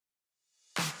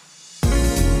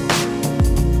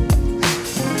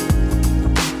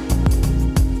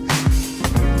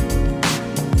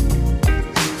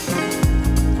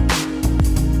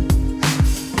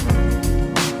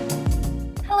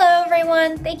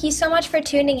thank you so much for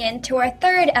tuning in to our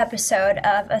third episode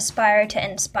of Aspire to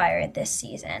Inspire this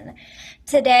season.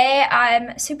 Today,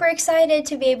 I'm super excited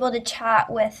to be able to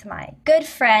chat with my good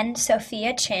friend,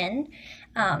 Sophia Chin.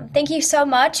 Thank you so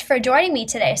much for joining me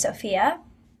today, Sophia.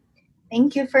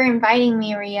 Thank you for inviting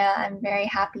me, Ria. I'm very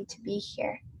happy to be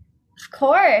here. Of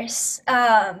course. So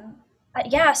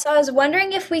I was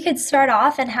wondering if we could start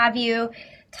off and have you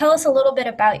tell us a little bit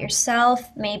about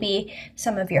yourself, maybe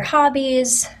some of your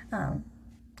hobbies.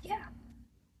 Yeah.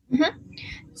 Mm-hmm.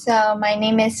 So my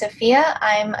name is Sophia.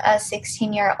 I'm a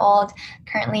 16-year-old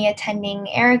currently attending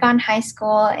Aragon High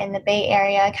School in the Bay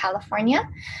Area, California.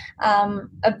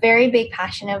 A very big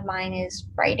passion of mine is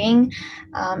writing,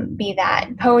 be that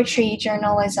poetry,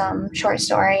 journalism, short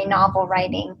story, novel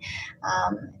writing.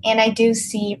 And I do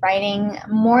see writing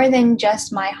more than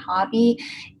just my hobby.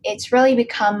 It's really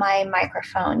become my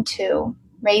microphone to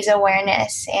raise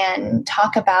awareness and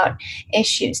talk about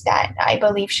issues that I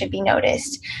believe should be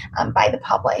noticed by the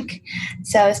public.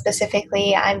 So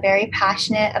specifically, I'm very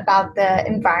passionate about the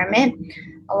environment.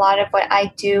 A lot of what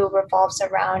I do revolves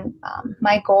around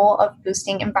my goal of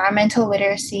boosting environmental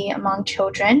literacy among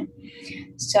children.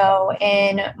 So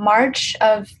in March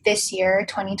of this year,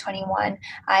 2021,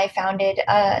 I founded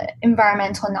an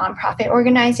environmental nonprofit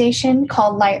organization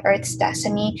called Light Earth's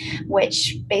Destiny,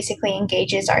 which basically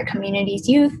engages our community's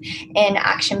youth in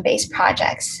action-based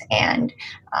projects and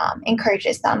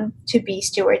encourages them to be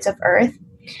stewards of Earth.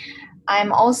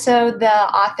 I'm also the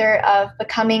author of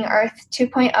Becoming Earth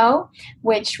 2.0,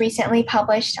 which recently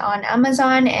published on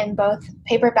Amazon in both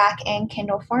paperback and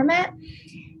Kindle format.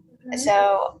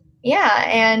 So yeah,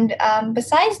 and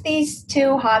besides these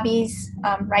two hobbies,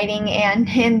 writing and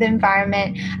in the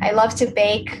environment, I love to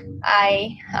bake.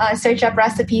 I search up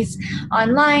recipes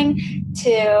online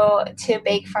to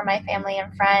bake for my family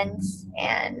and friends.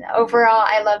 And overall,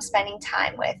 I love spending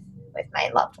time with my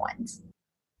loved ones.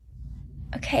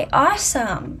 Okay,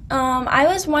 awesome. I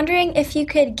was wondering if you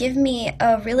could give me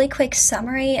a really quick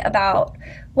summary about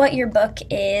what your book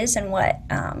is and what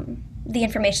the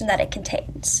information that it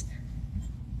contains.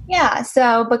 Yeah,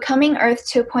 so Becoming Earth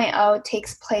 2.0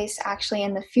 takes place actually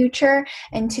in the future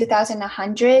in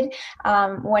 2100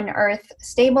 when Earth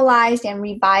stabilized and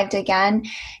revived again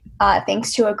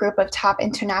thanks to a group of top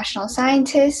international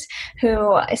scientists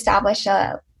who established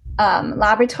a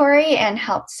laboratory and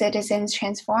helped citizens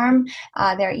transform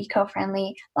their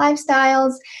eco-friendly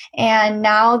lifestyles. And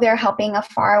now they're helping a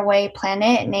faraway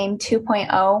planet named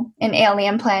 2.0, an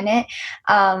alien planet,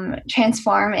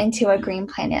 transform into a green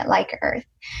planet like Earth.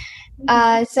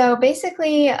 So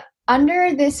basically,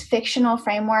 under this fictional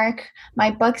framework,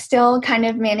 my book still kind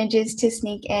of manages to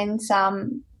sneak in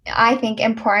some, I think,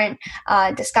 important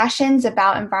discussions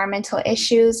about environmental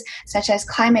issues such as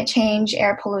climate change,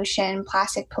 air pollution,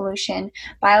 plastic pollution,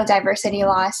 biodiversity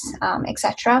loss,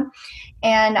 etc.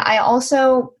 And I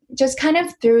also just kind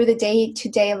of through the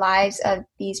day-to-day lives of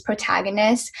these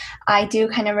protagonists, I do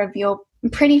kind of reveal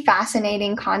pretty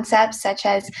fascinating concepts such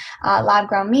as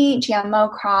lab-grown meat,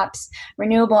 GMO crops,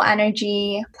 renewable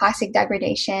energy, plastic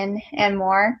degradation, and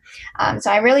more.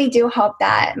 So I really do hope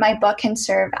that my book can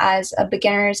serve as a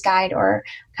beginner's guide or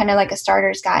kind of like a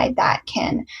starter's guide that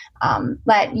can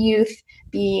let youth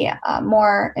be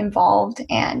more involved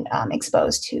and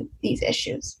exposed to these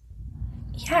issues.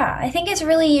 Yeah, I think it's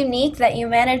really unique that you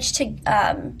managed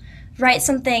to write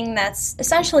something that's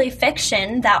essentially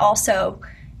fiction that also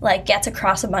gets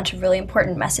across a bunch of really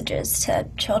important messages to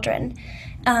children.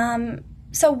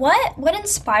 So what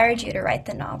inspired you to write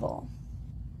the novel?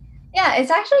 Yeah,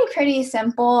 it's actually pretty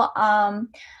simple.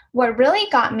 What really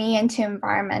got me into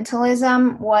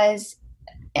environmentalism was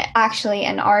actually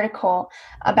an article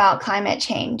about climate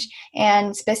change.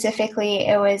 And specifically,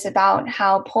 it was about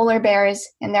how polar bears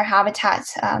and their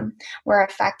habitats were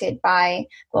affected by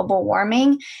global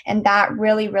warming. And that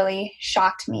really, really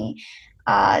shocked me.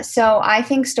 So I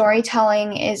think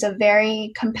storytelling is a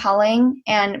very compelling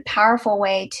and powerful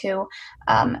way to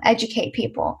educate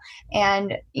people.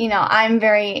 And, I'm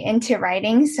very into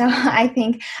writing, so I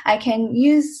think I can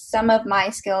use some of my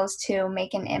skills to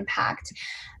make an impact.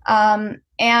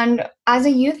 And as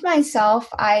a youth myself,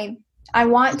 I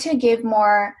want to give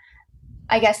more,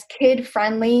 I guess,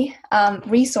 kid-friendly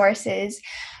resources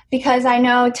because I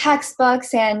know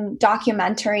textbooks and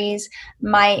documentaries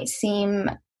might seem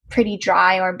pretty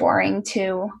dry or boring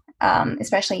to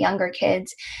especially younger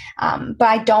kids. But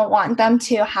I don't want them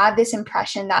to have this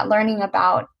impression that learning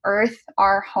about Earth,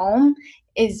 our home,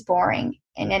 is boring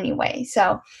in any way.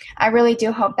 So I really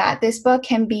do hope that this book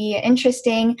can be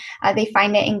interesting. They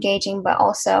find it engaging, but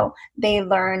also they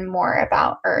learn more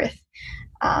about Earth.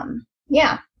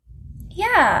 Yeah.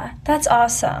 Yeah, that's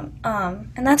awesome.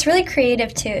 And that's really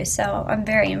creative too, so I'm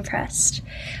very impressed.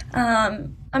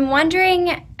 I'm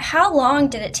wondering, how long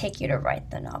did it take you to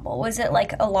write the novel? Was it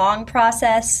like a long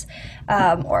process,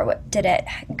 or did it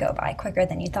go by quicker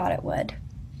than you thought it would?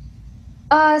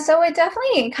 So it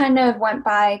definitely kind of went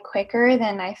by quicker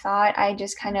than I thought. I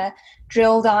just kind of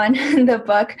drilled on the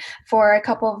book for a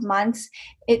couple of months.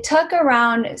 It took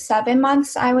around 7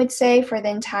 months, I would say, for the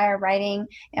entire writing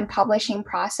and publishing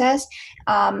process.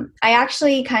 I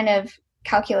actually kind of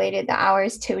calculated the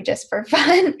hours too, just for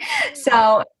fun.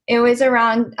 So it was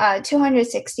around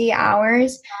 260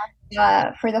 hours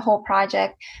for the whole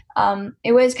project.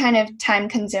 It was kind of time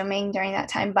consuming during that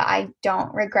time, but I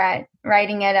don't regret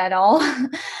writing it at all.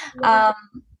 um,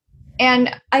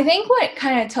 and I think what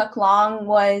kind of took long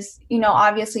was,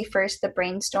 obviously first the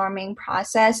brainstorming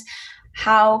process.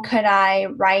 How could I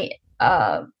write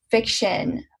a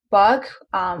fiction book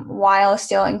while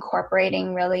still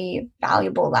incorporating really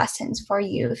valuable lessons for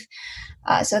youth?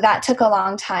 So that took a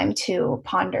long time to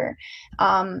ponder.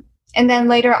 And then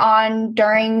later on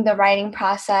during the writing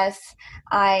process,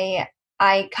 I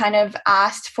I kind of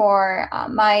asked for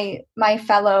my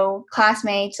fellow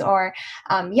classmates or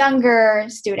younger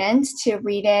students to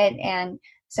read it, and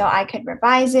so I could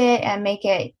revise it and make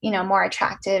it more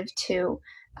attractive to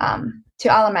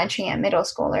elementary and middle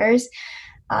schoolers.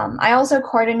 I also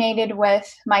coordinated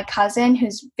with my cousin,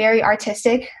 who's very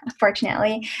artistic,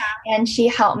 fortunately, and she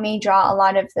helped me draw a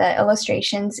lot of the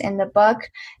illustrations in the book.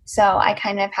 So I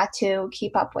kind of had to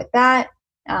keep up with that.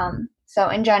 So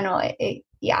in general,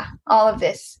 yeah, all of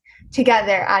this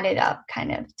together added up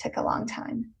kind of took a long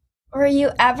time. Were you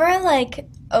ever like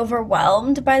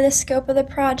overwhelmed by the scope of the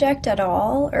project at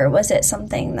all, or was it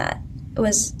something that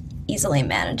was easily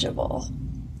manageable?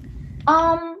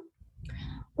 Um,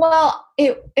 Well,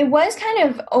 it was kind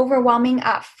of overwhelming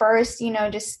at first,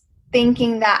 just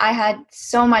thinking that I had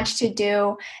so much to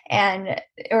do and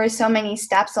there were so many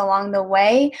steps along the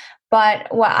way.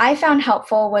 But what I found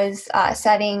helpful was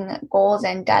setting goals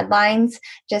and deadlines,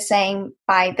 just saying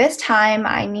by this time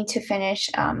I need to finish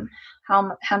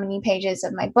how many pages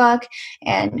of my book,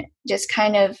 and just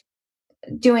kind of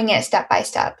doing it step by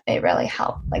step. It really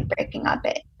helped, like breaking up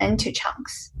it into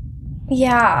chunks.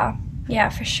 Yeah, yeah,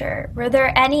 for sure. Were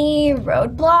there any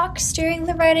roadblocks during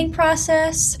the writing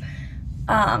process?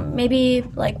 Maybe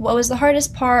like what was the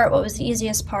hardest part? What was the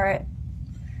easiest part?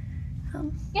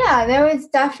 Um, Yeah, there was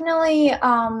definitely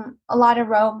a lot of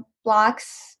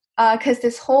roadblocks because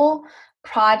this whole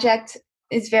project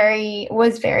was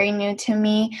very new to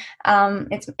me.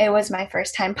 It was my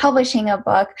first time publishing a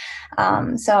book,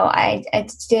 so I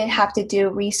did have to do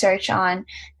research on,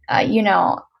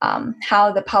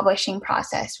 how the publishing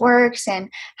process works and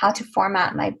how to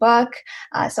format my book.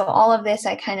 So all of this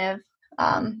I kind of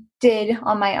did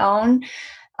on my own.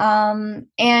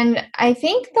 And I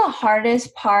think the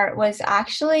hardest part was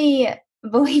actually,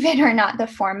 believe it or not, the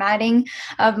formatting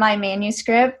of my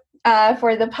manuscript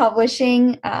for the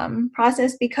publishing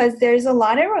process, because there's a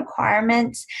lot of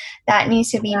requirements that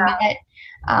needs to be met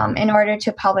in order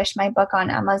to publish my book on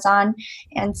Amazon.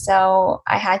 And so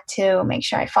I had to make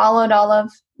sure I followed all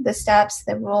of the steps,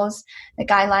 the rules, the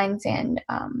guidelines, and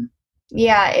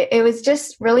yeah, it was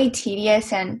just really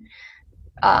tedious and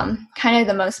kind of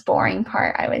the most boring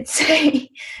part, I would say.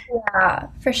 yeah,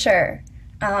 for sure.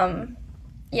 Um,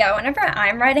 yeah, whenever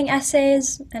I'm writing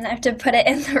essays and I have to put it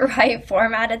in the right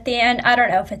format at the end, I don't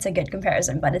know if it's a good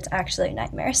comparison, but it's actually a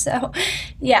nightmare. So,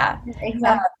 yeah, uh,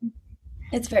 Exactly.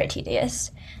 it's very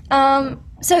tedious.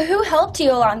 So, who helped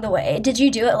you along the way? Did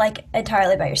you do it like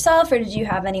entirely by yourself, or did you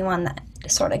have anyone that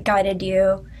sort of guided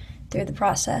you through the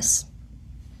process?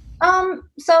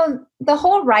 So the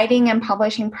whole writing and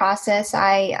publishing process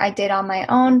I did on my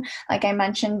own, like I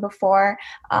mentioned before.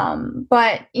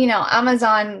 But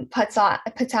Amazon puts out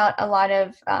a lot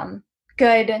of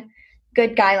good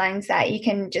good guidelines that you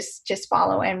can just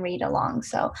follow and read along.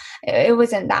 So it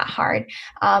wasn't that hard.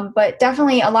 But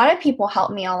definitely a lot of people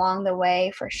helped me along the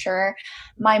way for sure.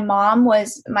 My mom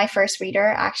was my first reader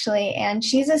actually, and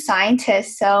she's a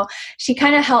scientist, so she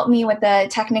kind of helped me with the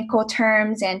technical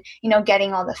terms and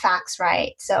getting all the facts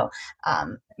right. So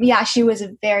yeah, she was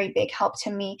a very big help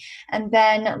to me. And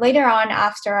then later on,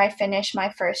 after I finished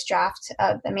my first draft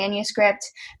of the manuscript,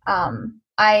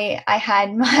 I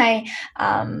had my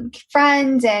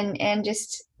friends and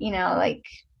just like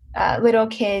little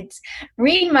kids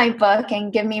read my book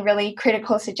and give me really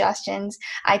critical suggestions,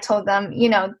 I told them,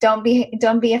 don't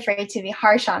be afraid to be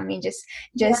harsh on me.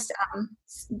 Just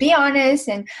be honest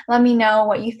and let me know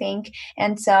what you think.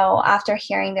 And so after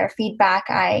hearing their feedback,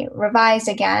 I revised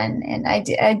again, and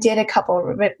I did a couple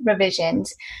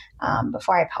revisions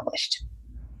before I published.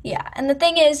 Yeah, and the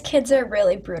thing is, kids are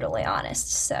really brutally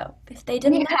honest. So if they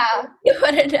didn't know, Yeah. you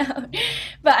would have known.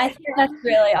 But I think that's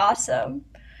really awesome.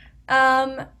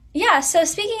 Um, yeah. So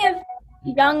speaking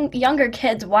of younger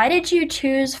kids, why did you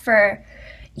choose for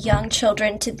young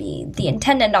children to be the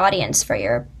intended audience for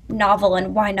your novel,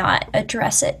 and why not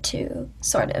address it to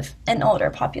sort of an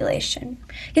older population?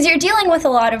 Because you're dealing with a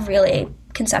lot of really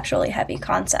conceptually heavy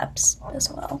concepts as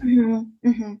well.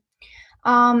 Hmm.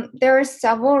 There are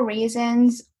several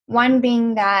reasons. One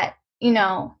being that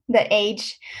the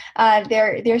age,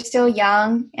 they're still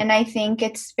young, and I think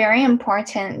it's very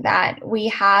important that we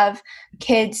have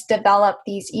kids develop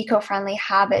these eco-friendly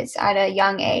habits at a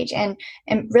young age, and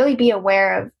really be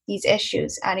aware of these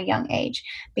issues at a young age,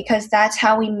 because that's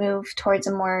how we move towards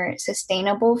a more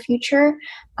sustainable future,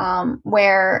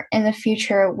 where in the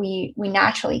future we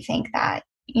naturally think that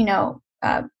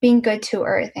being good to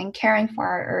Earth and caring for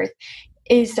our Earth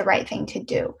is the right thing to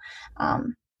do.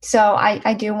 So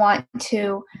I do want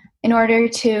to, in order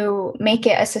to make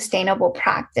it a sustainable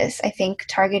practice, I think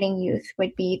targeting youth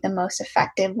would be the most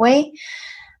effective way.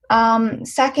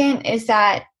 Second is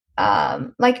that,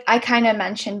 like I kind of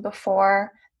mentioned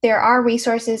before, there are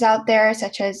resources out there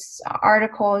such as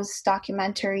articles,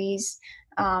 documentaries,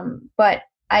 but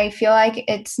I feel like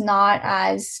it's not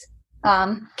as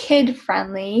kid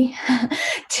friendly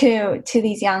to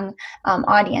these young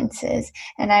audiences,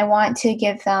 and I want to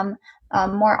give them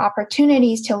more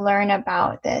opportunities to learn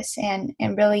about this, and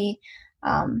really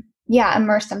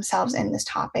immerse themselves in this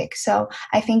topic. So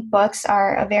I think books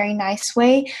are a very nice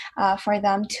way for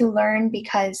them to learn,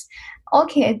 because all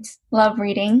kids love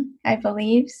reading, I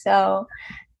believe. So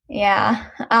yeah.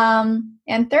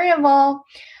 And third of all,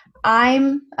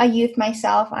 I'm a youth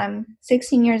myself. I'm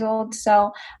 16 years old,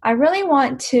 so I really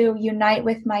want to unite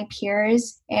with my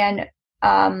peers and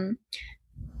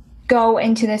go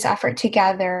into this effort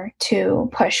together to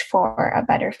push for a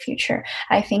better future.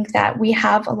 I think that we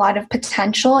have a lot of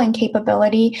potential and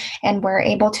capability, and we're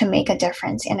able to make a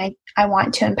difference. And I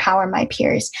want to empower my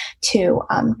peers to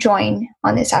join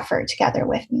on this effort together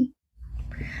with me.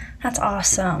 That's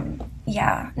awesome.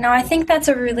 Yeah. No, I think that's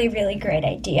a really, really great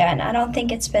idea, and I don't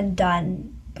think it's been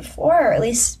done before, or at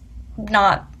least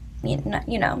not,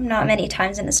 not many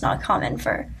times, and it's not common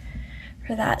for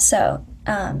that. So,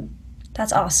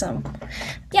 that's awesome.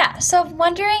 Yeah. So,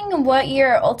 wondering what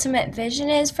your ultimate vision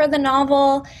is for the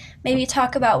novel. Maybe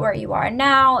talk about where you are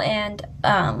now, and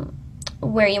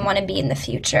where you want to be in the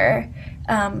future.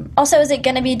 Also, is it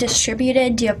going to be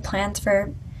distributed? Do you have plans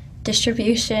for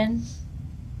distribution?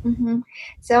 Mm-hmm.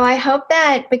 So I hope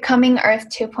that Becoming Earth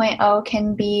 2.0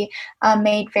 can be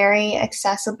made very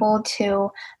accessible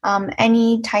to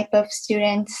any type of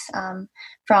students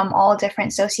from all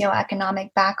different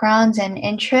socioeconomic backgrounds and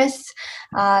interests.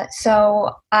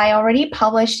 So I already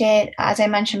published it, as I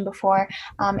mentioned before,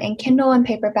 in Kindle and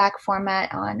paperback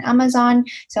format on Amazon.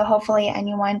 So hopefully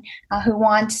anyone who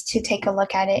wants to take a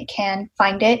look at it can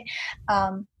find it.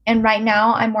 And right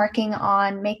now I'm working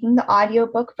on making the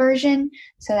audiobook version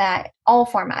so that all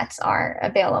formats are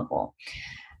available.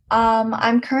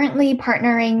 I'm currently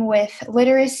partnering with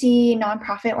literacy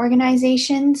nonprofit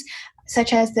organizations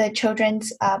such as the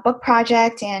Children's Book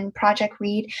Project and Project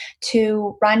Read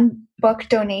to run book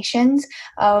donations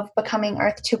of Becoming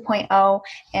Earth 2.0,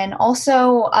 and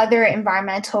also other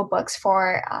environmental books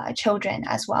for children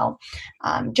as well,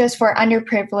 just for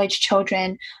underprivileged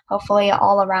children, hopefully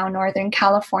all around Northern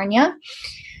California.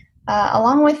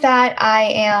 Along with that, I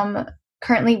am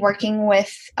currently working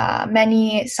with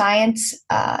many science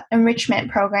enrichment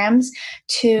programs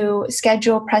to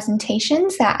schedule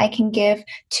presentations that I can give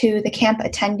to the camp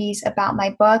attendees about my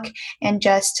book, and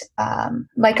just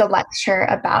like a lecture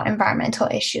about environmental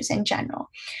issues in general.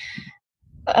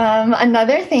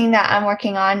 Another thing that I'm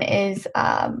working on is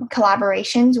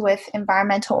collaborations with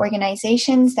environmental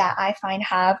organizations that I find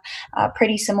have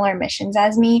pretty similar missions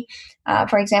as me.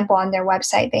 For example, on their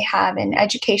website, they have an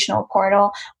educational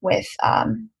portal with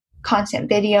constant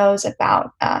videos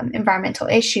about environmental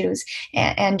issues,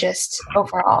 and just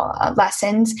overall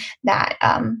lessons that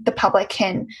the public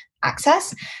can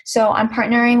access. So I'm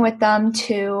partnering with them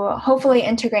to hopefully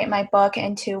integrate my book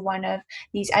into one of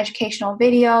these educational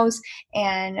videos,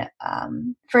 and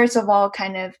first of all,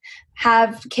 kind of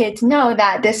have kids know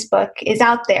that this book is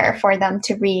out there for them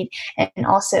to read, and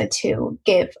also to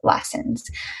give lessons.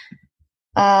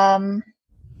 Um,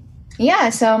 Yeah,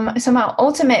 so my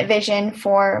ultimate vision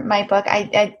for my book,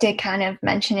 I did kind of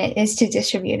mention it, is to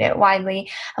distribute it widely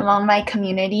among my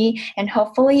community, and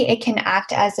hopefully it can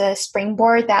act as a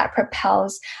springboard that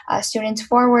propels students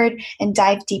forward and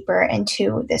dive deeper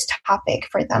into this topic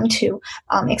for them to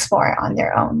explore on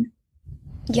their own.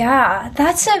 Yeah,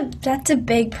 that's a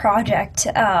big project.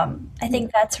 I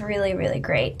think that's really, really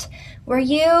great. Would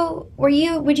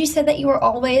you say that you were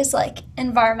always like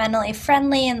environmentally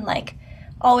friendly and like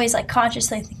always like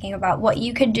consciously thinking about what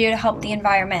you could do to help the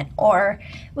environment, or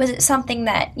was it something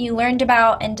that you learned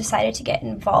about and decided to get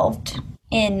involved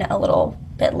in a little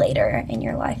bit later in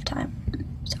your lifetime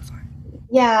so far?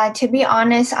 Yeah, to be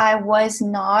honest, I was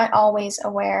not always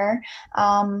aware.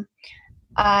 Um,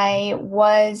 I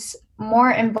was more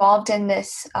involved in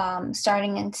this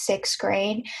starting in sixth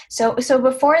grade. So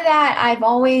before that, I've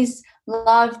always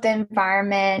loved the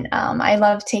environment. I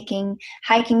love taking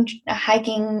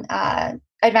hiking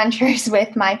adventures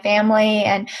with my family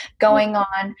and going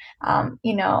on,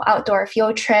 outdoor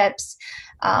field trips.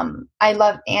 I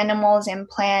love animals and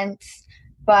plants,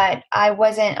 but I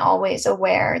wasn't always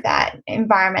aware that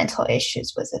environmental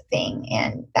issues was a thing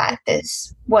and that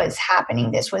this was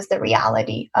happening. This was the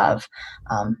reality of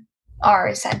um,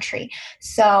 our century.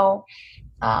 So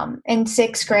in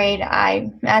sixth grade,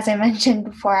 as I mentioned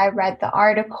before, I read the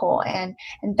article, and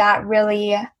that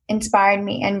really inspired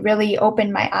me and really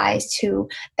opened my eyes to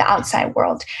the outside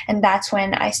world. And that's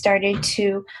when I started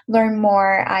to learn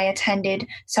more. I attended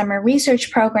summer research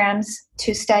programs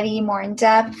to study more in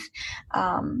depth.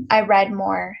 I read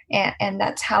more, and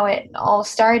that's how it all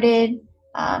started.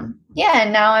 Yeah,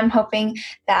 and now I'm hoping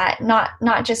that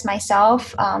not just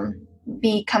myself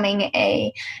becoming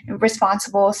a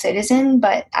responsible citizen,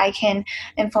 but I can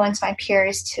influence my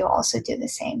peers to also do the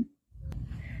same.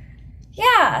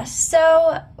 Yeah,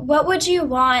 so what would you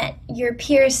want your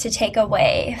peers to take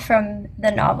away from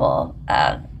the novel?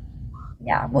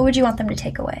 Yeah, what would you want them to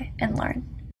take away and learn?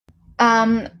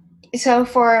 Um, so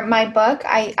for my book,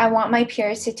 I want my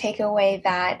peers to take away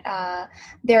that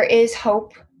there is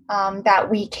hope, that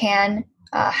we can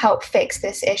help fix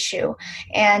this issue,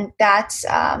 and that's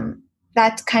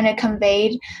kind of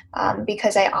conveyed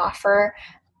because I offer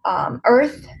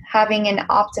Earth having an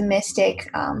optimistic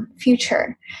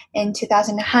future. In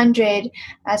 2100,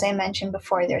 as I mentioned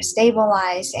before, they're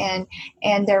stabilized and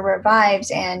they're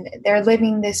revived, and they're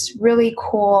living this really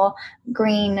cool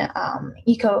green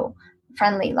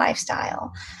eco-friendly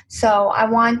lifestyle. So I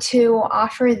want to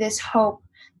offer this hope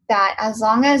that as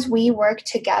long as we work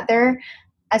together,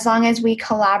 as long as we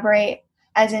collaborate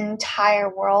as an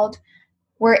entire world,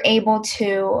 we're able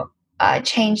to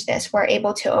change this. We're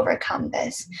able to overcome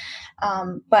this.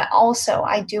 But also,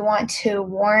 I do want to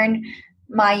warn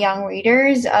my young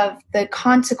readers of the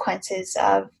consequences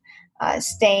of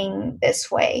staying this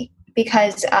way,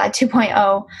 because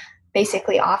 2.0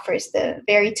 basically offers the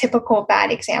very typical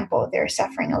bad example. They're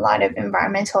suffering a lot of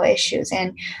environmental issues,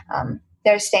 and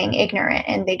they're staying ignorant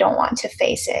and they don't want to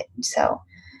face it. So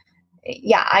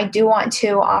yeah, I do want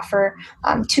to offer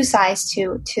two sides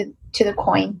to the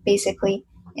coin, basically,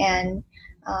 and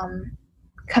um,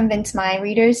 convince my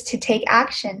readers to take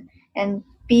action and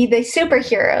be the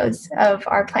superheroes of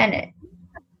our planet.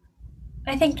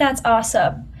 I think that's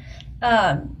awesome.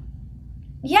 Um,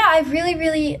 yeah, I really,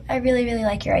 really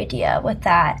like your idea with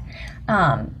that,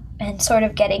 and sort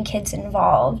of getting kids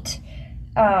involved.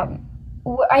 Um,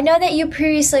 I know that you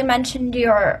previously mentioned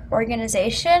your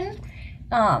organization.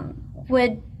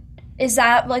 Would Is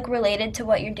that like related to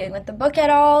what you're doing with the book at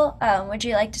all? Would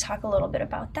you like to talk a little bit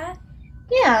about that?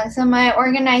 Yeah, so my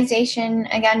organization,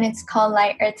 again, it's called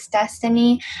Light Earth's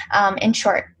Destiny, in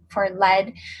short for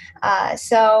LED.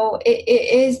 So it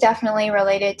is definitely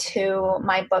related to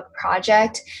my book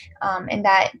project, in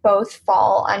that both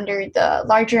fall under the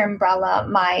larger umbrella,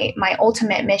 my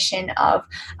ultimate mission of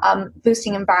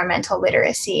boosting environmental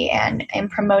literacy and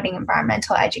promoting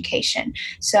environmental education.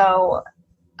 So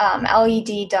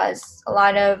LED does a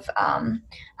lot of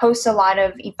hosts a lot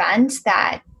of events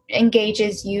that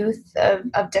engages youth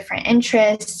of different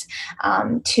interests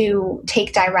to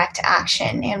take direct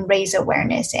action and raise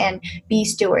awareness and be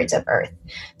stewards of Earth.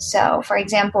 So, for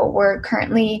example, we're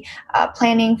currently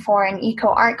planning for an eco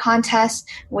art contest,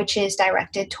 which is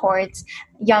directed towards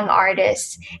young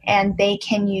artists, and they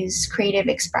can use creative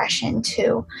expression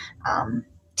to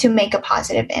make a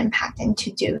positive impact and to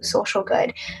do social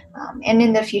good. And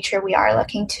in the future, we are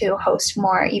looking to host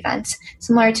more events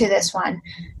similar to this one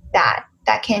that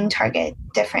can target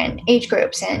different age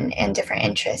groups and different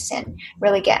interests and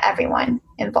really get everyone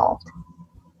involved.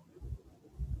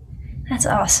 That's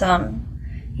awesome.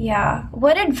 Yeah.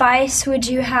 What advice would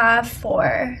you have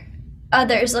for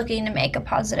others looking to make a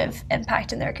positive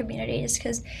impact in their communities?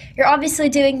 Because you're obviously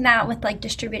doing that with like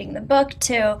distributing the book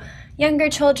to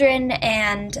younger children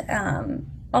and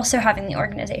also having the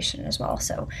organization as well.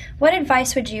 So, what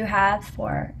advice would you have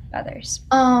for others?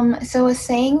 So a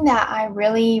saying that I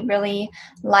really, really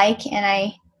like and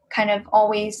I kind of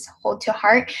always hold to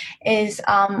heart is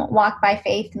walk by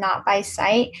faith, not by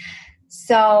sight.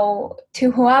 So,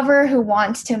 to whoever who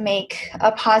wants to make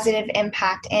a positive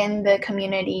impact in the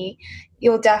community,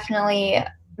 you'll definitely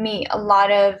meet a lot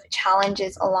of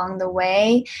challenges along the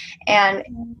way, and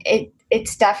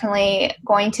it's definitely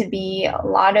going to be a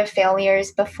lot of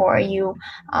failures before you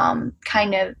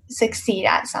kind of succeed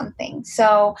at something.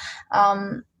 So,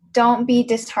 don't be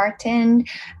disheartened,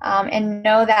 and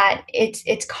know that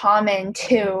it's common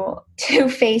to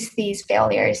face these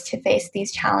failures, to face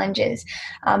these challenges.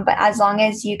 But as long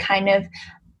as you kind of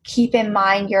keep in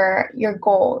mind your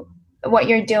goal, what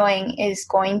you're doing is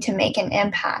going to make an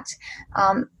impact.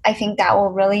 I think that will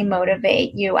really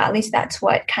motivate you. At least that's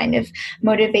what kind of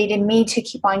motivated me to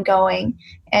keep on going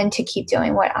and to keep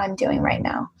doing what I'm doing right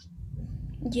now.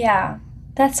 Yeah,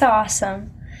 that's so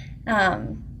awesome.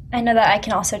 I know that I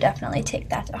can also definitely take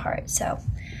that to heart. So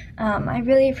I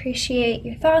really appreciate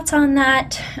your thoughts on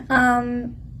that.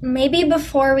 Maybe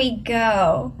before we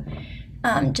go,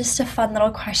 just a fun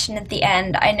little question at the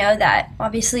end. I know that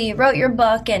obviously you wrote your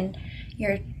book and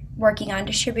you're working on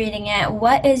distributing it.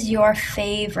 What is your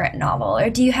favorite novel, or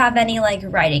do you have any like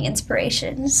writing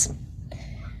inspirations?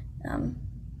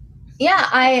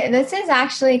 Yeah, this is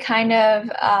actually kind of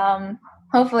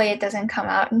hopefully it doesn't come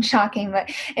out and shocking,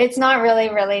 but it's not really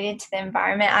related to the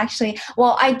environment actually.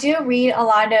 Well, I do read a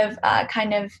lot of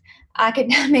kind of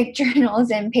academic journals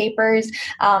and papers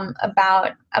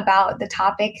about the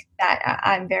topic that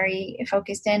I'm very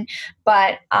focused in,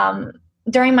 but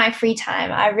during my free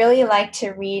time, I really like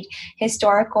to read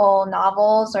historical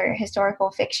novels or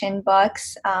historical fiction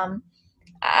books.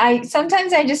 I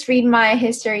sometimes I just read my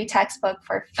history textbook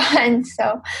for fun.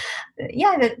 So,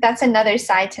 yeah, that's another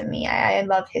side to me. I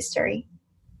love history.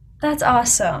 That's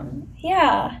awesome.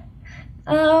 Yeah.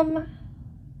 Um,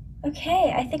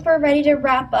 okay, I think we're ready to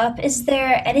wrap up. Is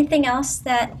there anything else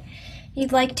that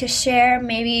you'd like to share?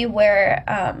 Maybe where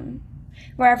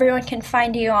everyone can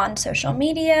find you on social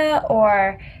media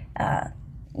or uh,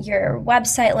 your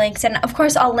website links, and of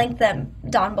course I'll link them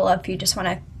down below if you just want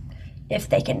to, if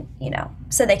they can,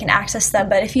 so they can access them.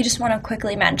 But if you just want to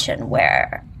quickly mention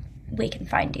where we can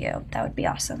find you, that would be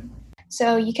awesome.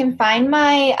 So you can find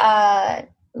my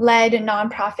led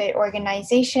nonprofit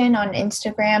organization on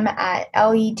Instagram at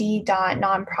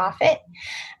led.nonprofit.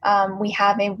 We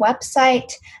have a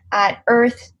website at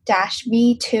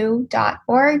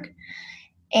earth-v2.org.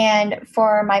 And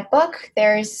for my book,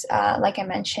 there's, like I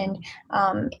mentioned,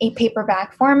 a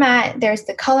paperback format. There's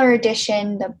the color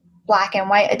edition, the black and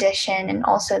white edition, and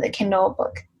also the Kindle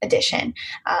book edition.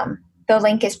 The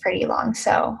link is pretty long,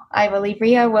 so I believe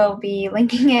Ria will be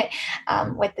linking it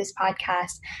with this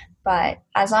podcast. But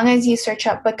as long as you search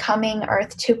up Becoming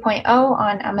Earth 2.0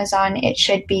 on Amazon, it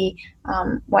should be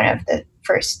one of the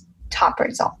first top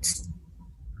results.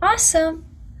 Awesome.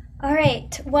 All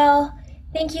right. Well,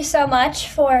 thank you so much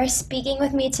for speaking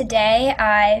with me today.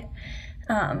 I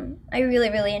really,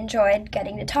 really enjoyed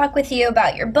getting to talk with you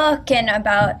about your book and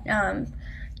about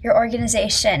your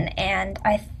organization, and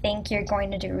I think you're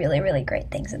going to do really, really great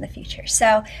things in the future.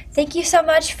 So thank you so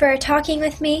much for talking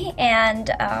with me, and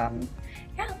yeah,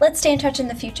 let's stay in touch in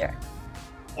the future.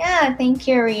 Yeah, thank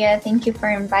you, Ria. Thank you for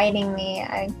inviting me.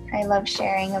 I love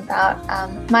sharing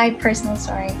about my personal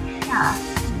story. Yeah.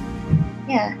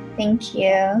 Yeah, thank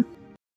you.